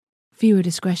Viewer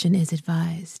discretion is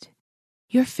advised.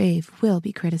 Your fave will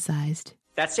be criticized.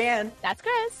 That's Shan. That's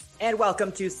Chris. And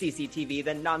welcome to CCTV,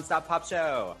 the nonstop pop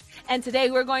show. And today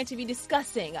we're going to be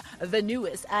discussing the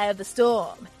newest Eye of the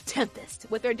Storm, Tempest,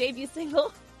 with their debut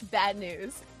single, Bad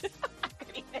News.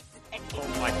 Oh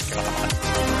my God.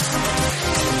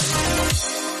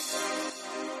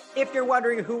 If you're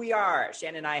wondering who we are,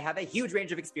 Shan and I have a huge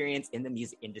range of experience in the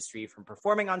music industry, from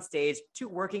performing on stage to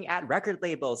working at record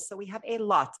labels. So we have a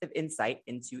lot of insight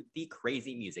into the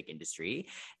crazy music industry.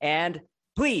 And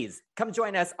please come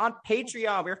join us on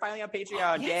Patreon. We're finally on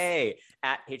Patreon. Yes. Yay.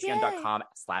 At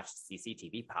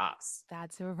patreon.com/CCTVpops.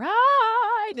 That's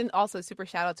right. And also super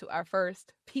shout out to our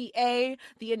first PA,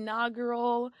 the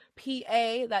inaugural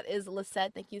PA. That is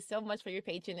Lisette. Thank you so much for your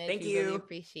patronage. Thank we you. Really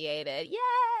appreciate it. Yay.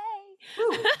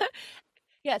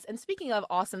 Yes. And speaking of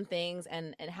awesome things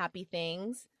and happy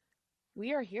things,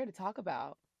 we are here to talk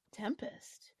about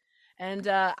Tempest. And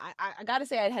I got to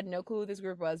say, I had no clue who this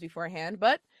group was beforehand.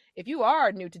 But if you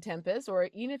are new to Tempest, or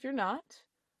even if you're not,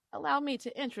 allow me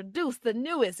to introduce the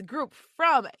newest group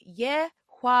from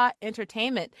Yehua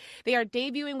Entertainment. They are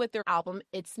debuting with their album,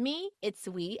 It's Me, It's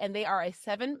We, and they are a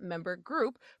 7-member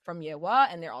group from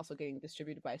Yehua, and they're also getting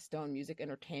distributed by Stone Music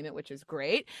Entertainment, which is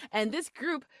great. And this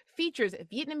group features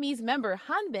Vietnamese member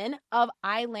Hanbin of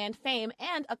Island fame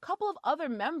and a couple of other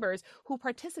members who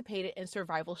participated in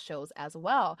survival shows as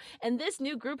well. And this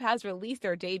new group has released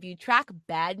their debut track,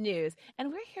 Bad News,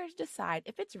 and we're here to decide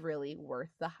if it's really worth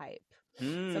the hype.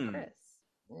 So Chris,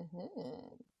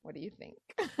 what do you think?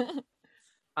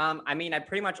 I mean, I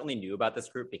pretty much only knew about this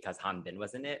group because Hanbin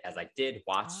was in it, as I did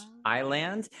watch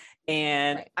Island,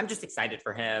 and I'm just excited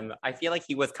for him. I feel like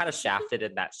he was kind of shafted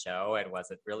in that show and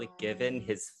wasn't really given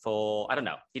his full, I don't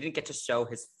know, he didn't get to show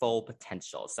his full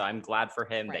potential. So I'm glad for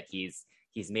him that he's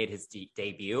made his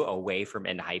debut away from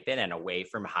Enhypen and away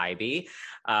from Hybe.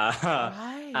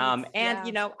 And,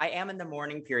 you know, I am in the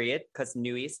mourning period because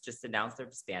New East just announced their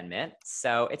disbandment.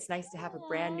 So it's nice to have a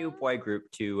brand new boy group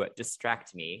to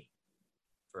distract me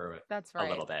for a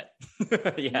little bit.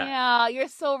 Yeah, you're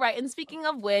so right. And speaking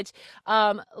of which,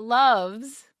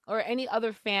 Loves or any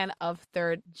other fan of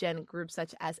third gen groups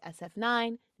such as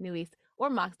SF9, New East, or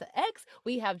Monsta X,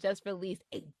 we have just released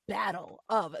a battle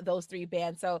of those 3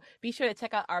 bands. So be sure to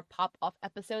check out our pop-off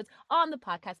episodes on the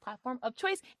podcast platform of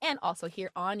choice and also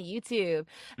here on YouTube.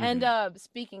 And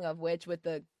speaking of which, with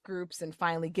the groups and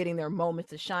finally getting their moments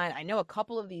to shine, I know a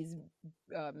couple of these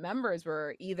members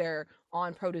were either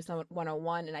on Produce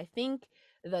 101, and I think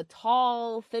the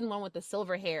tall, thin one with the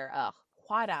silver hair,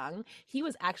 Hwarang, he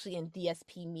was actually in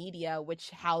DSP Media, which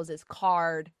houses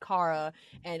Kara,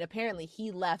 and apparently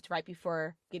he left right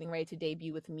before getting ready to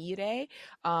debut with Mire.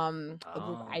 A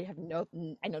group I know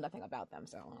nothing about them,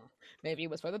 so maybe it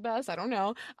was for the best. I don't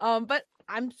know. But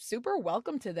I'm super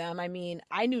welcome to them. I mean,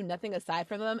 I knew nothing aside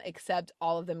from them except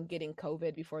all of them getting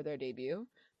COVID before their debut.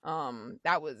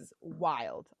 That was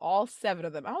wild. All 7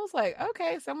 of them. I was like,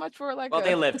 okay, so much for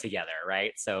they live together,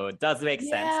 right? So it does make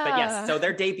sense. But yes, so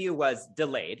their debut was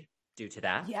delayed due to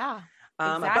that. Yeah.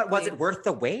 Exactly. But was it worth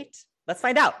the wait? Let's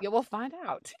find out. Yeah, we'll find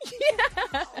out.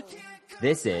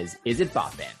 This is It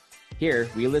Boppin'? Here,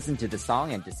 we listen to the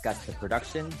song and discuss the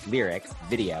production, lyrics,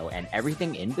 video, and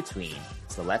everything in between.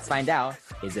 So let's find out,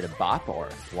 is it a bop or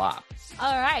a flop?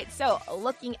 All right, so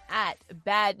looking at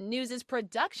Bad News'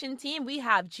 production team, we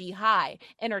have Jihai,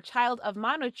 Inner Child of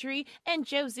Monotree, and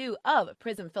Jozu of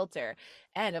Prism Filter.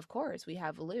 And of course, we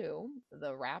have Lou,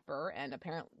 the rapper and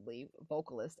apparently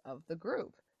vocalist of the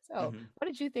group. So what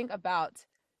did you think about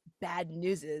Bad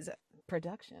News'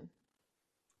 production?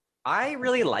 I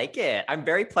really like it. I'm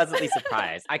very pleasantly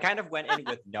surprised. I kind of went in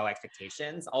with no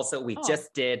expectations. Also, we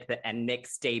just did the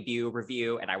NMIXX debut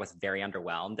review and I was very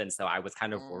underwhelmed. And so I was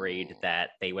kind of worried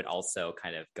that they would also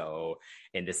kind of go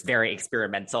in this very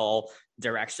experimental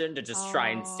direction to just try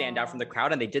and stand out from the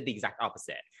crowd. And they did the exact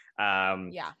opposite.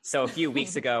 So a few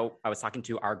weeks ago, I was talking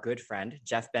to our good friend,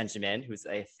 Jeff Benjamin, who's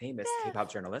a famous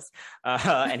K-pop journalist.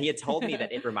 And he had told me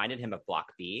that it reminded him of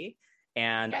Block B.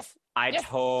 And I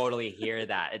totally hear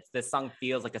that. This song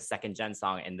feels like a second gen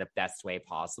song in the best way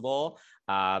possible.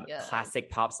 Classic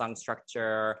pop song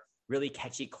structure, really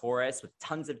catchy chorus with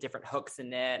tons of different hooks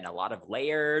in it and a lot of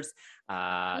layers.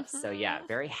 So yeah,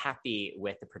 very happy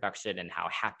with the production and how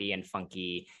happy and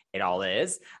funky it all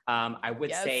is. I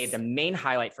would say the main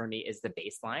highlight for me is the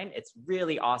bass line. It's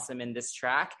really awesome in this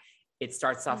track. It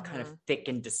starts off kind of thick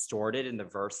and distorted in the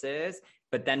verses,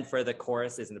 but then for the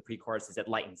choruses and the pre-choruses, it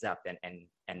lightens up and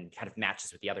kind of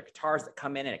matches with the other guitars that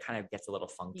come in, and it kind of gets a little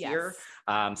funkier.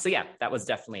 So yeah, that was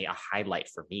definitely a highlight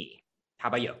for me. How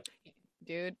about you?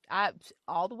 dude.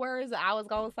 All the words I was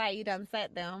gonna say, you done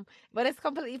said them, but it's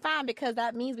completely fine because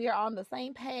that means we are on the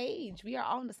same page. We are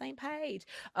on the same page.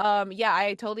 Yeah,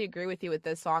 I totally agree with you with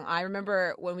this song. I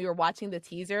remember when we were watching the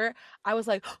teaser, I was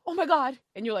like, "Oh my god!"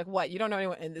 And you're like, "What? You don't know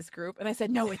anyone in this group?" And I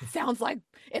said, "No, it sounds like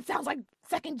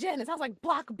second gen. It sounds like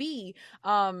Block B."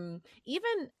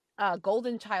 Even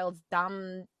Golden Child's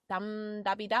dum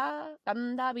da be da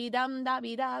dum da be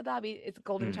da be. It's a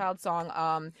Golden Child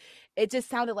song. It just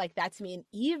sounded like that to me,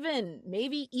 and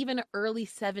maybe even early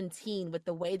 17 with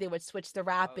the way they would switch the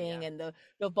rapping and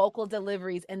the vocal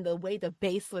deliveries and the way the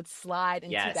bass would slide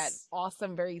into that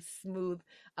awesome, very smooth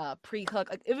pre-hook.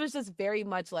 Like, it was just very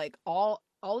much like all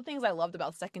the things I loved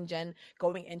about second gen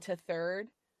going into third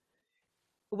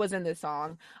was in this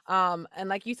song. And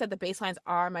like you said, the bass lines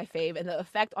are my fave, and the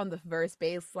effect on the verse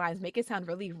bass lines make it sound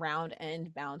really round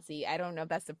and bouncy. I don't know if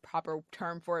that's the proper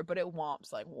term for it, but it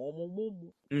whomps like whoa, whoa,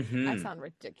 whoa. I sound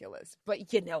ridiculous,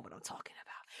 but you know what I'm talking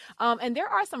about. And there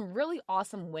are some really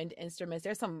awesome wind instruments.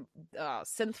 There's some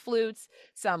synth flutes,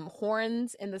 some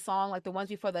horns in the song, like the ones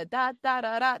before the da da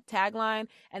da da tagline,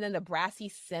 and then the brassy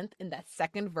synth in that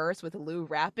second verse with Lou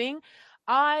rapping.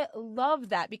 I love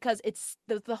that because it's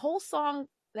the whole song,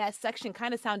 that section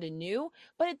kind of sounded new,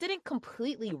 but it didn't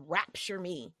completely rapture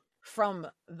me from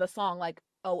the song like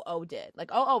Oh did. Like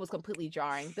Oh was completely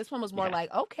jarring. This one was more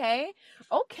like, okay,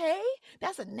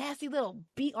 that's a nasty little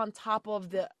beat on top of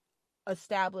the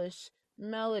established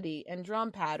melody and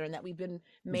drum pattern that we've been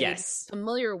made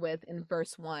familiar with in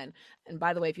verse 1. And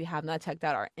by the way, if you have not checked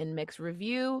out our in-mix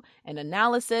review and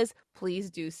analysis, please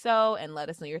do so and let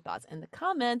us know your thoughts in the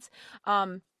comments.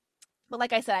 But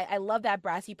like I said, I love that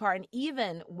brassy part. And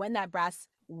even when that brass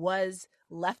was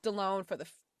left alone for the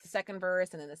second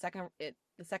verse and then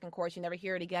the second chorus, you never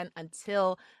hear it again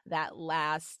until that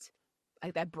last,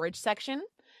 like that bridge section.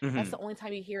 That's the only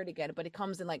time you hear it again. But it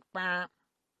comes in like bah,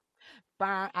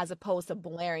 bah, as opposed to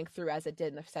blaring through as it did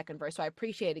in the second verse. So I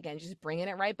appreciate, again, just bringing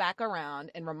it right back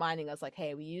around and reminding us like,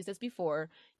 hey, we used this before.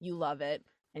 You love it.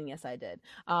 And yes, I did.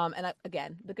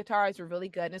 Again, the guitars were really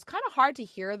good. And it's kind of hard to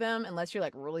hear them unless you're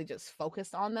like really just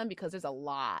focused on them because there's a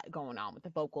lot going on with the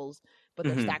vocals, but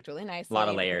they're stacked really nicely. A lot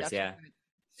of layers,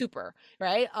 super,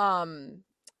 right?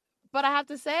 But I have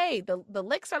to say, the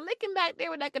licks are licking back there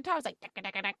with that guitar. It's like,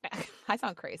 I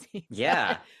sound crazy.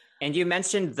 Yeah. And you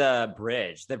mentioned the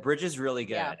bridge. The bridge is really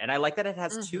good. And I like that it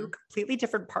has two completely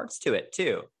different parts to it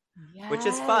too. Which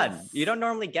is fun. You don't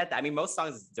normally get that. I mean, most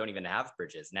songs don't even have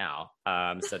bridges now.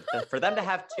 So for them to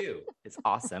have two, it's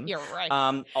awesome. You're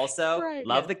right. Also,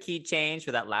 love the key change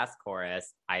for that last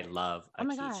chorus. I love a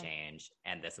key change.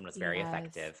 And this one was very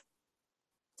effective.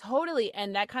 Totally.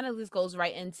 And that kind of just goes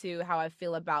right into how I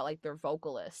feel about like their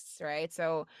vocalists, right?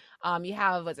 So you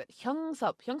have, was it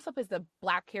Hyungsup? Hyungsup is the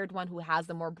black-haired one who has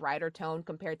the more brighter tone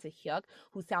compared to Hyuk,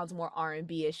 who sounds more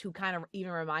R&B-ish, who kind of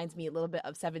even reminds me a little bit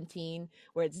of 17,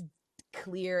 where it's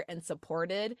clear and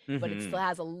supported, but it still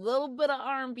has a little bit of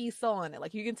R&B soul in it.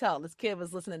 Like you can tell this kid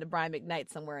was listening to Brian McKnight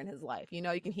somewhere in his life. You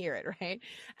know, you can hear it, right?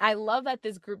 I love that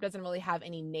this group doesn't really have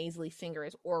any nasally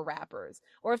singers or rappers.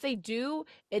 Or if they do,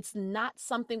 it's not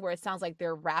something where it sounds like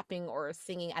they're rapping or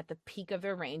singing at the peak of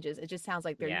their ranges. It just sounds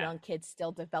like they're young kids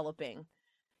still developing.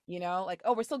 You know, like,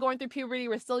 oh, we're still going through puberty.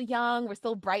 We're still young. We're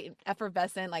still bright and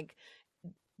effervescent. Like,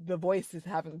 the voices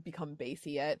haven't become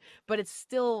bassy yet, but it's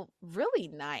still really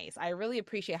nice. I really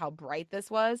appreciate how bright this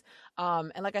was.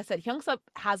 And like I said, Hyungsup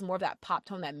has more of that pop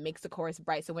tone that makes the chorus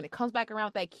bright. So when it comes back around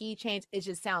with that key change, it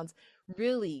just sounds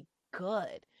really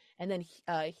good. And then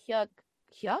Hyuk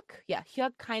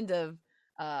kind of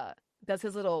does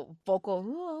his little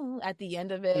vocal at the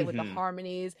end of it with the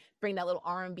harmonies, bring that little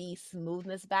R&B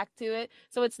smoothness back to it.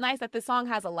 So it's nice that this song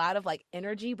has a lot of like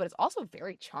energy, but it's also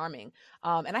very charming.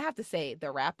 And I have to say, the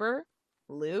rapper,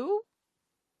 Lou,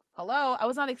 hello, I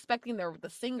was not expecting the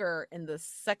singer in the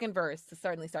second verse to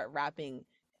suddenly start rapping.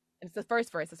 It's the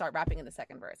first verse to start rapping in the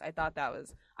second verse. I thought that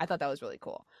was really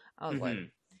cool. I was like,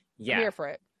 I'm here for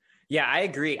it. Yeah, I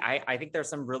agree. I think there's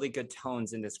some really good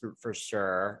tones in this group for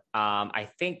sure. I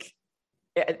think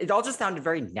it all just sounded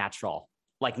very natural.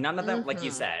 Like none of them, like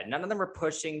you said, none of them were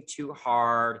pushing too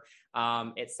hard.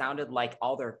 It sounded like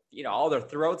all their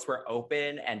throats were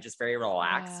open and just very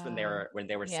relaxed when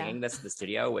they were singing this in the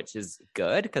studio, which is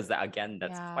good because again,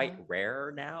 that's quite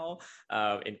rare now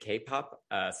in K-pop.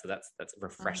 So that's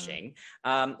refreshing.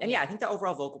 And I think the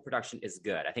overall vocal production is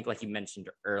good. I think, like you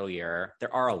mentioned earlier,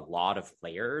 there are a lot of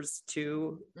layers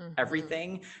to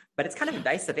everything, but it's kind of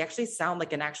nice that they actually sound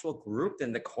like an actual group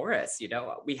in the chorus. You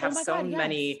know, we have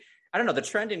many. I don't know. The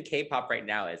trend in K-pop right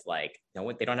now is like,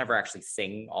 they don't ever actually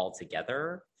sing all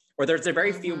together. Or there's a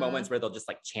very few moments where they'll just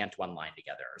like chant one line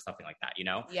together or something like that, you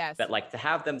know? Yes. But like to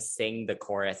have them sing the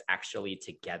chorus actually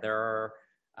together,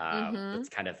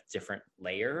 with kind of different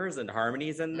layers and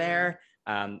harmonies in there.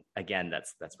 Again,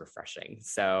 that's refreshing.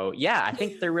 So yeah, I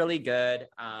think they're really good.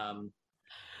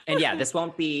 And yeah, this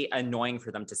won't be annoying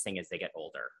for them to sing as they get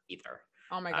older either.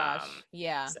 Oh my gosh.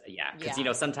 Yeah. So, yeah. Because, you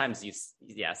know, sometimes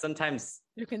sometimes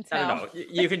you can tell. I don't know.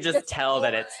 You can just tell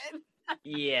that it's,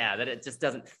 that it just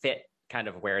doesn't fit kind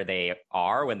of where they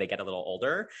are when they get a little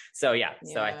older. So yeah.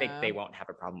 So I think they won't have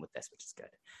a problem with this, which is good.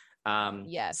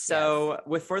 Yes. So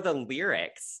for the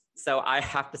lyrics, so I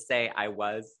have to say I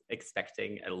was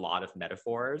expecting a lot of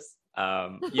metaphors.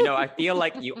 You know, I feel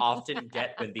like you often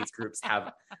get when these groups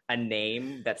have a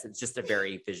name that's just a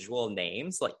very visual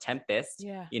name. So like Tempest,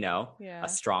 you know, a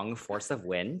strong force of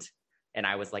wind. And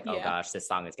I was like, oh gosh, this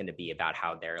song is going to be about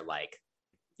how they're like,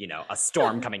 you know, a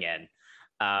storm coming in.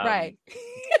 Right.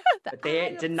 But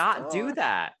they did not do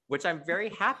that, which I'm very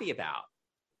happy about.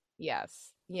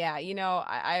 Yes. Yeah. You know,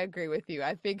 I agree with you.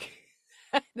 I think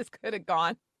this could have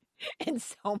gone in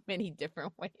so many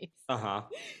different ways.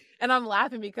 And I'm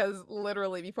laughing because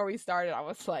literally before we started, I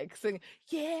was like singing,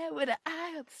 yeah, with an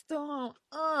eye of the storm,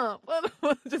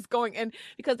 just going in,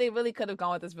 because they really could have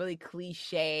gone with this really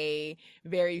cliche,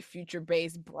 very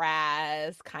future-based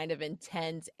brass, kind of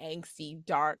intense, angsty,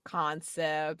 dark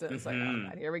concept. And it's like, oh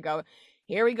God, here we go.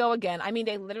 Here we go again. I mean,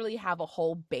 they literally have a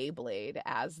whole Beyblade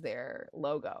as their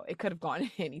logo. It could have gone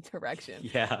in any direction.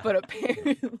 Yeah. But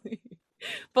apparently,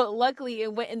 but luckily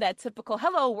it went in that typical,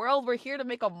 hello world, we're here to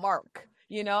make a mark.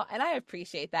 You know, and I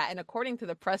appreciate that. And according to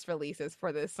the press releases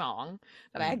for this song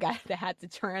that I had to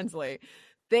translate,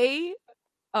 the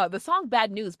song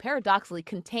Bad News paradoxically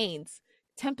contains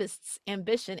Tempest's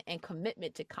ambition and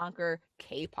commitment to conquer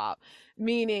K-pop.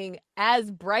 Meaning, as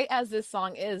bright as this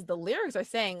song is, the lyrics are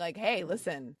saying like, hey,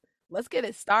 listen, let's get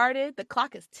it started. The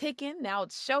clock is ticking. Now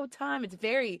it's showtime. It's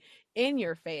very in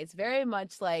your face, very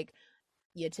much like,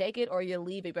 you take it or you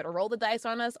leave it. You better roll the dice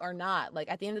on us or not. Like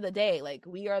at the end of the day, like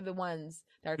we are the ones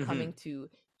that are coming to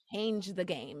change the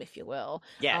game, if you will.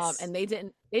 Yes. And they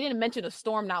didn't mention a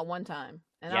storm not one time.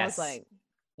 And I was like,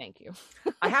 thank you.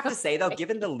 I have to say though,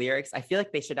 given the lyrics, I feel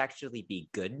like they should actually be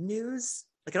good news.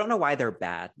 Like I don't know why they're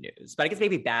bad news, but I guess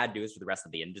maybe bad news for the rest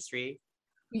of the industry.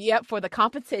 Yep, for the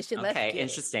competition. Okay,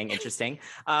 interesting.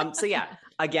 So yeah,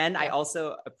 again, I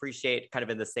also appreciate kind of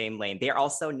in the same lane. They are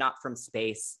also not from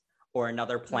space or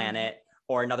another planet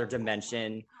or another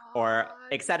dimension or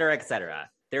et cetera, et cetera.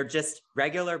 They're just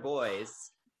regular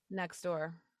boys. Next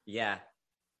door. Yeah.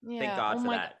 Thank God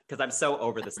for that. Because I'm so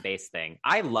over the space thing.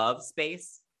 I love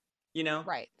space, you know?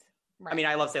 Right. I mean,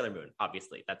 I love Sailor Moon,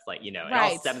 obviously. That's like, you know, it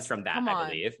all stems from that, I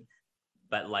believe.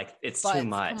 But like, it's too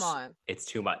much. It's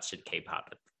too much in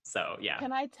K-pop. So yeah.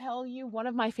 Can I tell you, one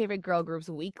of my favorite girl groups,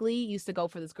 Weekly, used to go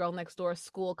for this Girl Next Door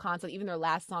school concept. Even their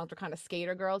last songs were kind of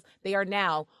skater girls. They are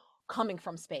now coming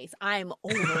from space. I'm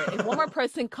over it. If one more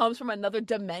person comes from another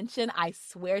dimension, I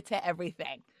swear to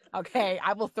everything. Okay,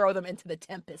 I will throw them into the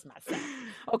Tempest myself.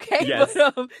 Okay. Yes.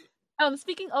 But,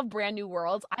 speaking of Brand New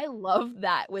Worlds, I love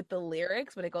that with the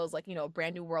lyrics when it goes like, you know,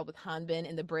 Brand New World with Hanbin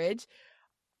in the bridge.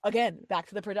 Again, back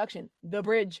to the production. The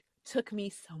bridge took me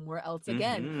somewhere else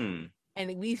again.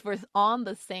 And we were on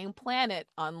the same planet,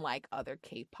 unlike other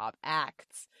K-pop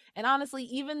acts. And honestly,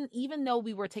 even though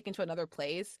we were taken to another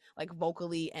place, like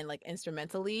vocally and like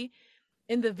instrumentally,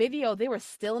 in the video, they were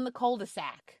still in the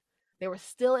cul-de-sac. They were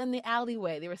still in the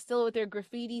alleyway. They were still with their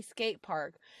graffiti skate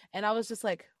park. And I was just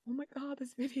like, oh my God,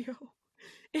 this video,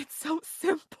 it's so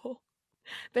simple.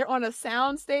 They're on a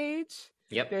sound stage.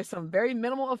 Yep. There's some very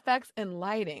minimal effects and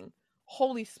lighting.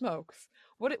 Holy smokes.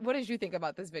 What did you think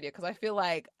about this video? Because I feel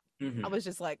like I was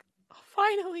just like, oh,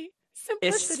 finally,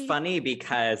 simplicity. It's funny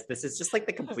because this is just like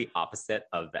the complete opposite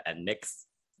of the NMIXX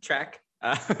track,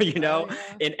 you know,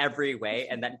 in every way.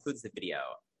 And that includes the video.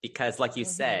 Because like you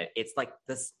said, it's like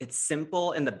this, it's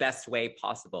simple in the best way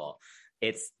possible.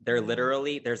 They're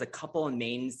literally, there's a couple of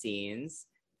main scenes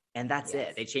and that's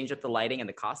it. They change up the lighting and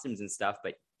the costumes and stuff,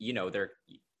 but you know,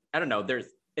 I don't know,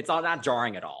 it's all not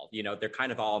jarring at all. You know, they're kind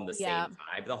of all in the same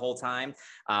vibe the whole time.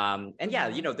 And yeah,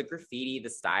 you know, the graffiti, the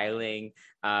styling.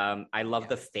 I love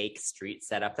the fake street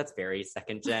setup. That's very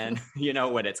second gen, you know,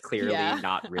 when it's clearly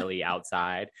not really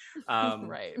outside.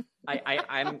 Right.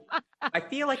 I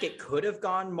feel like it could have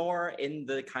gone more in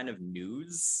the kind of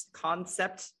news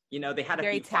concept. You know, they had a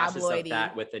Very few flashes of tabloidy.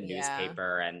 that with the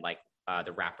newspaper and like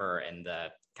the rapper and the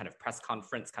kind of press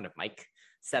conference kind of mic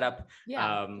setup.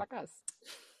 Yeah, like us.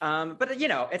 But you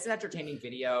know, it's an entertaining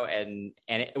video and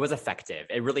it was effective.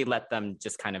 It really let them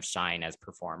just kind of shine as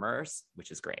performers,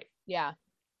 which is great. Yeah.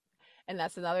 And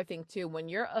that's another thing too. When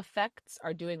your effects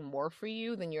are doing more for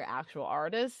you than your actual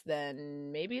artist,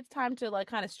 then maybe it's time to like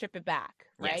kind of strip it back,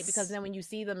 right? Because Yes. then when you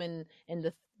see them in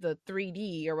the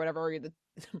 3D or whatever, or the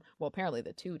well, apparently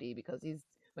the 2D, because these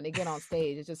when they get on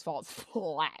stage, it just falls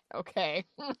flat. Okay.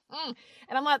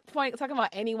 And I'm not talking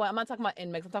about anyone. I'm not talking about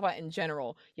NMIXX. I'm talking about in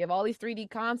general. You have all these 3D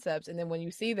concepts, and then when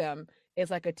you see them,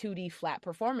 it's like a 2D flat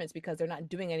performance because they're not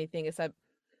doing anything except,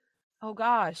 oh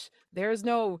gosh, there's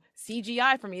no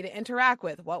CGI for me to interact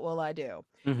with. What will I do?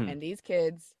 Mhm. And these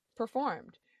kids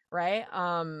performed, right?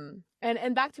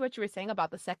 And back to what you were saying about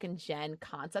the second gen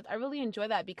concept, I really enjoy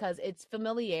that because it's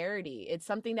familiarity. It's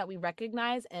something that we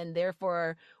recognize and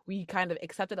therefore we kind of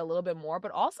accept it a little bit more, but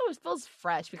also it feels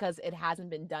fresh because it hasn't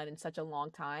been done in such a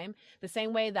long time. The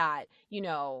same way that,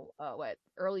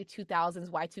 early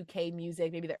 2000s Y2K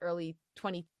music, maybe the early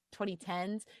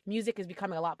 2010s music is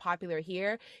becoming a lot popular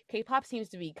here. K-pop seems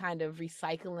to be kind of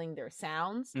recycling their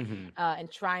sounds Mhm. and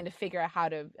trying to figure out how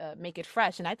to make it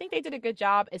fresh. And I think they did a good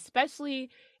job, especially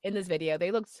in this video.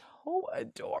 They look so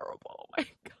adorable. Oh my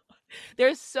God.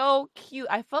 They're so cute.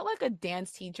 I felt like a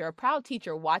dance teacher, a proud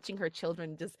teacher watching her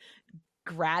children just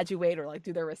graduate or like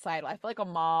do their recital. I feel like a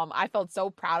mom. I felt so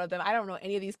proud of them. I don't know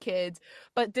any of these kids,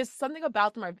 but there's something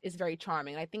about them is very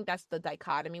charming. And I think that's the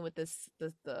dichotomy with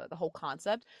the whole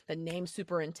concept. The name's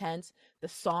super intense. The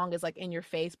song is like in your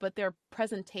face, but their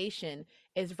presentation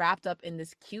is wrapped up in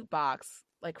this cute box,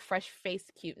 like fresh face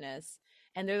cuteness.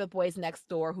 And they're the boys next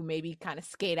door who maybe kind of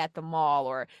skate at the mall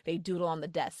or they doodle on the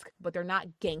desk, but they're not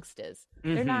gangsters.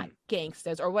 They're not Mhm.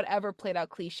 gangsters or whatever played out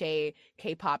cliche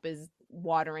K-pop is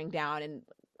watering down and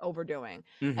overdoing.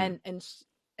 Mhm.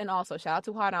 And also shout out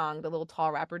to Hwarang, the little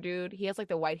tall rapper dude. He has like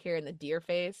the white hair and the deer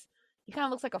face. He kind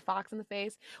of looks like a fox in the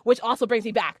face, which also brings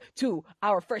me back to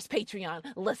our first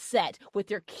Patreon, Lisette, with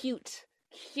your cute,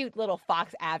 cute little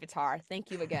fox avatar.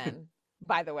 Thank you again.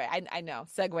 By the way, I know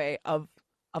segue of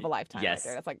a lifetime right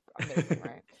there. Yes. That's like amazing,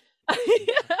 right?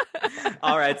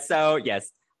 All right. So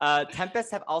yes,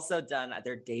 Tempest have also done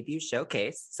their debut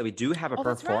showcase. So we do have a Oh,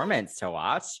 that's right. performance to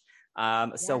watch.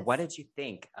 So what Yes. did you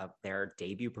think of their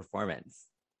debut performance?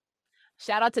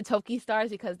 Shout out to Toki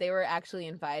Stars because they were actually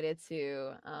invited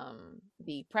to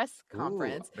the press Ooh,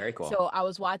 conference. very cool. So I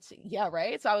was watching, yeah,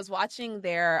 right. So I was watching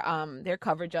their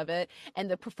coverage of it,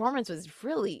 and the performance was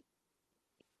really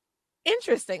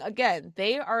interesting. Again,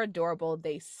 they are adorable.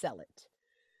 They sell it.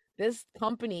 This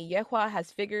company, Yehua,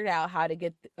 has figured out how to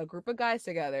get a group of guys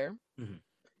together Mhm.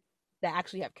 that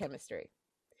actually have chemistry.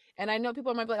 And I know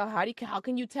people might be like, oh, how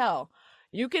can you tell?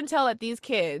 You can tell that these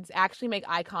kids actually make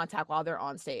eye contact while they're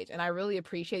on stage. And I really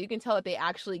appreciate, you can tell that they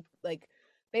actually like,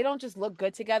 they don't just look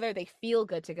good together, they feel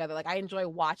good together. Like I enjoy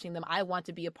watching them. I want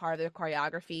to be a part of their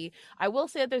choreography. I will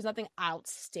say that there's nothing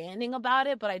outstanding about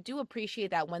it, but I do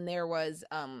appreciate that when there was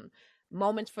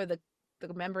moments for the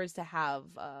members to have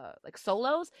like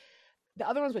solos, the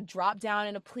other ones would drop down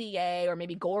in a plie or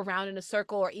maybe go around in a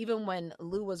circle, or even when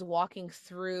Lou was walking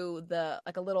through the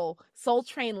like a little Soul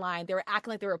Train line, they were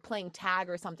acting like they were playing tag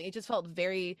or something. It just felt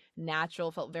very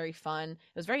natural, felt very fun.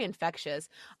 It was very infectious.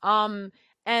 And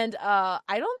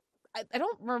I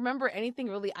don't remember anything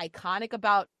really iconic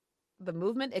about the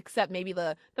movement except maybe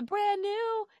the brand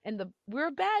new and the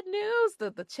we're bad news,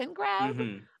 the chin grab.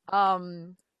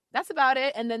 Mhm. That's about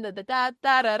it. And then the da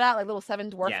da da da like little seven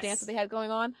dwarf dance that Yes. they had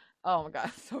going on. Oh my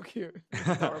god, so cute. It's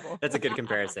adorable. That's a good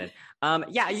comparison.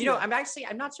 Yeah, Yeah.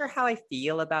 I'm not sure how I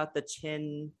feel about the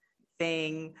chin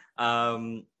thing.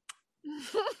 I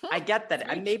get It's that.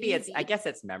 very Maybe I cheesy. guess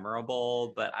it's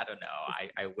memorable, but I don't know.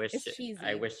 It's I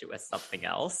cheesy. wish it was something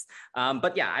else.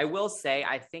 But yeah, I will say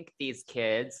I think these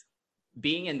kids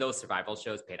being in those survival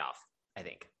shows paid off. I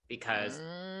think because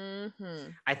Mm-hmm.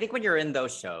 I think when you're in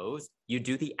those shows, you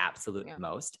do the absolute Yeah.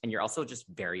 most, and you're also just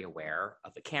very aware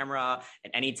of the camera.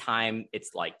 And anytime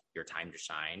it's like your time to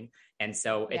shine, and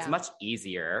so it's Yeah. much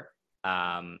easier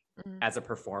Mm-hmm. as a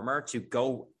performer to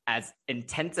go as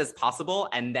intense as possible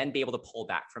and then be able to pull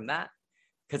back from that.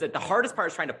 Because the hardest Yeah. part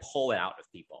is trying to pull it out of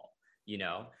people,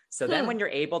 So then Hmm. when you're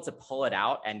able to pull it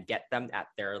out and get them at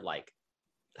their like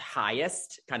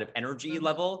highest kind of energy Mm-hmm.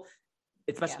 level,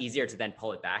 it's much Yeah. easier to then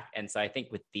pull it back. And so I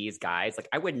think with these guys, like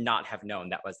I would not have known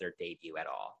that was their debut at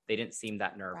all. They didn't seem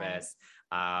that Right. nervous.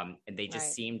 And they just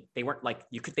Right. seemed, they weren't like,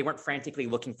 they weren't frantically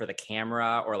looking for the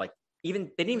camera or like, even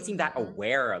they didn't even seem that Mm-hmm.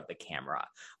 aware of the camera.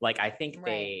 Like I think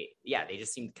Right. they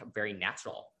just seemed very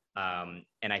natural. And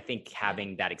I think Yeah.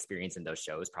 having that experience in those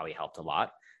shows probably helped a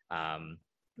lot. Um,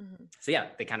 Mm-hmm. so yeah,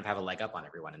 they kind of have a leg up on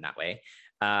everyone in that way.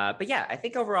 But yeah, I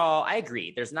think overall, I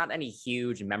agree. There's not any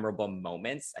huge memorable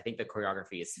moments. I think the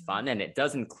choreography is Mm-hmm. fun and it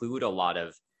does include a lot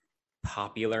of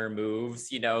popular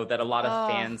moves, you know, that a lot of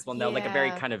fans will know, like a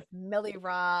very kind of Millie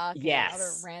Rock, yes,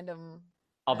 other random,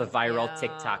 all the viral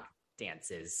TikTok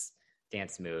dance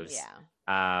moves.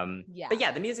 But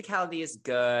yeah, the musicality is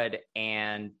good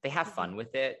and they have fun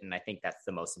with it, and I think that's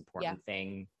the most important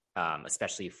thing,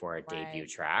 especially for a debut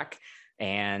track.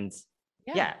 And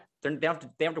they don't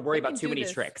have to worry about too many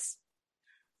tricks.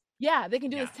 Yeah, they can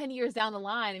do this 10 years down the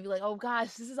line and be like, "Oh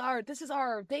gosh, this is our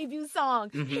debut song.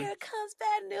 Here comes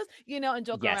bad news," you know, and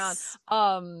joke around.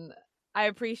 I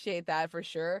appreciate that for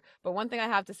sure. But one thing I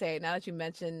have to say, now that you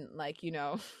mentioned, like, you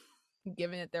know,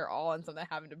 giving it their all and something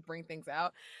having to bring things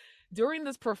out during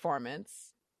this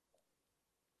performance,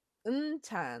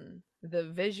 Euntan, the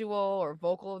visual or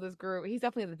vocal of this group, he's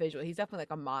definitely the visual. He's definitely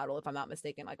like a model, if I'm not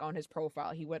mistaken. Like on his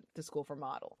profile, he went to school for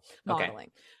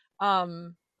modeling.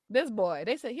 This boy,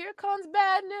 they said, "Here comes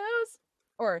bad news,"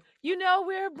 or, "You know,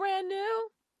 we're brand new."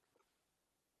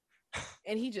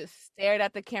 And he just stared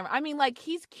at the camera. I mean, like,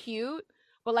 he's cute,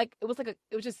 but like it was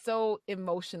just so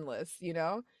emotionless, you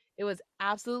know? It was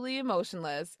absolutely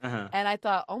emotionless. And I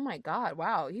thought, oh my God,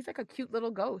 wow, he's like a cute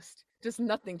little ghost. Just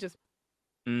nothing, just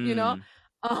you know?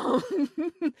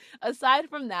 Aside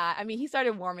from that, I mean, he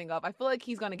started warming up. I feel like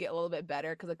he's gonna get a little bit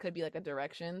better because it could be like a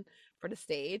direction for the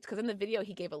stage. Because in the video,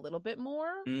 he gave a little bit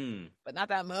more, but not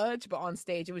that much. But on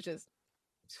stage, it was just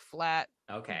flat,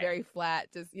 very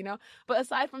flat, just, you know. But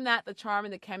aside from that, the charm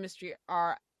and the chemistry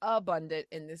are abundant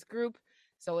in this group.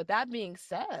 So with that being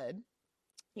said,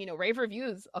 you know, rave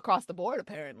reviews across the board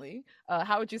apparently.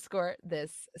 How would you score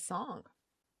this song?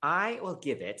 I will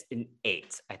give it an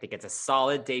 8. I think it's a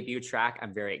solid debut track.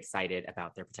 I'm very excited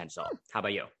about their potential. How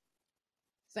about you?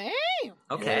 Same.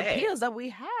 Okay. It appears that we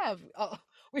have.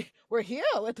 We're here.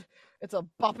 It's a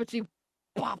boppity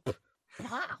bop.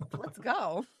 Let's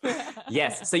go.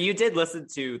 Yes. So you did listen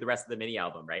to the rest of the mini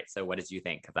album, right? So what did you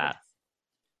think of that?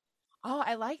 Oh,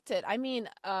 I liked it. I mean,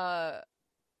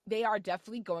 they are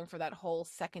definitely going for that whole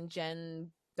second gen,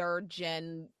 third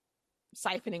gen,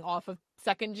 siphoning off of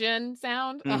second gen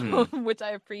sound, which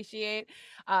I appreciate.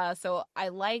 So I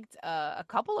liked a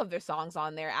couple of their songs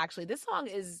on there. Actually, this song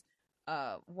is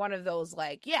one of those,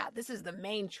 like, yeah, this is the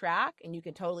main track and you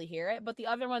can totally hear it, but the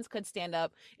other ones could stand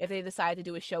up if they decide to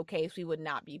do a showcase. We would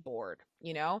not be bored,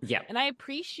 you know? Yeah. And I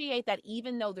appreciate that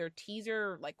even though their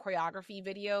teaser, like, choreography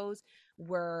videos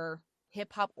were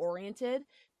hip-hop oriented,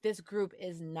 this group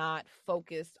is not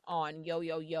focused on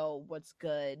yo, what's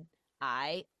good,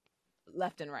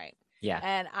 left and right. Yeah.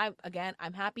 And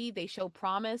I'm happy they show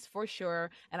promise for sure.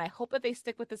 And I hope that they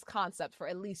stick with this concept for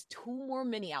at least 2 more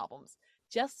mini albums,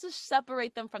 just to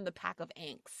separate them from the pack of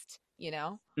angst, you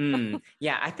know?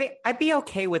 Yeah, I think I'd be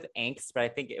okay with angst, but I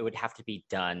think it would have to be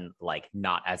done like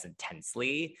not as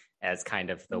intensely as kind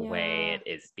of the way it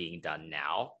is being done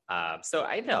now. So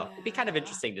I know it'd be kind of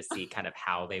interesting to see kind of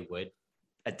how they would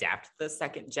adapt the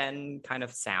second gen kind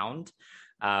of sound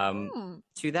to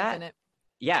that. Infinite.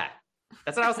 Yeah.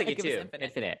 That's what I was thinking too.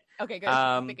 Infinite. Okay, good.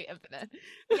 I'm thinking Infinite.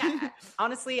 Yeah.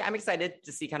 Honestly, I'm excited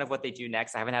to see kind of what they do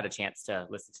next. I haven't had a chance to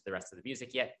listen to the rest of the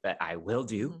music yet, but I will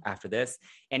do after this.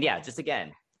 And yeah, just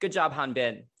again, good job,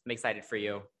 Hanbin. I'm excited for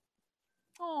you.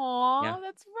 Aw,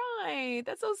 that's right.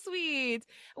 That's so sweet.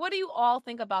 What do you all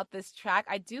think about this track?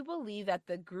 I do believe that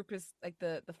the group is, like,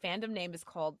 the fandom name is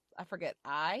called, I forget,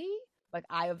 Eye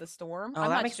of the Storm. Oh,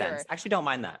 that makes sense. I actually don't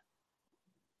mind that.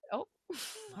 Oh,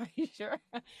 are you sure?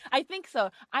 I think so.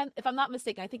 If I'm not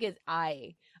mistaken, I think it's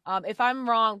I. If I'm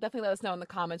wrong, definitely let us know in the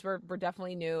comments. We're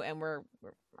definitely new, and I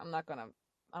don't know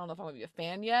if I'm gonna be a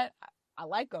fan yet. I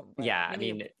like them. Yeah, I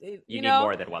mean, you need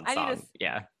more than one song.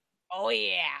 Yeah. Oh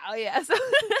yeah. So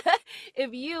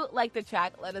if you like the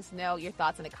track, let us know your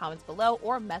thoughts in the comments below,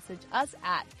 or message us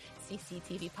at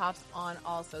CCTV Pops on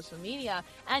all social media.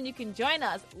 And you can join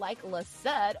us, like La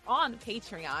said, on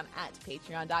Patreon at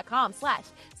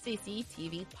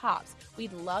patreon.com/CCTV Pops.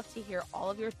 We'd love to hear all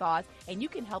of your thoughts, and you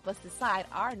can help us decide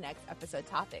our next episode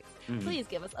topics. Please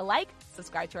give us a like,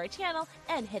 subscribe to our channel,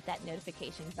 and hit that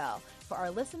notification bell. For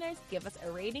our listeners, give us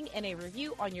a rating and a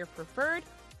review on your preferred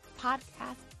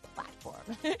podcast platform.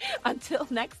 Until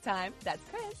next time, that's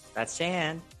Chris. That's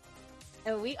Shan.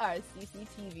 And we are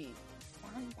CCTV.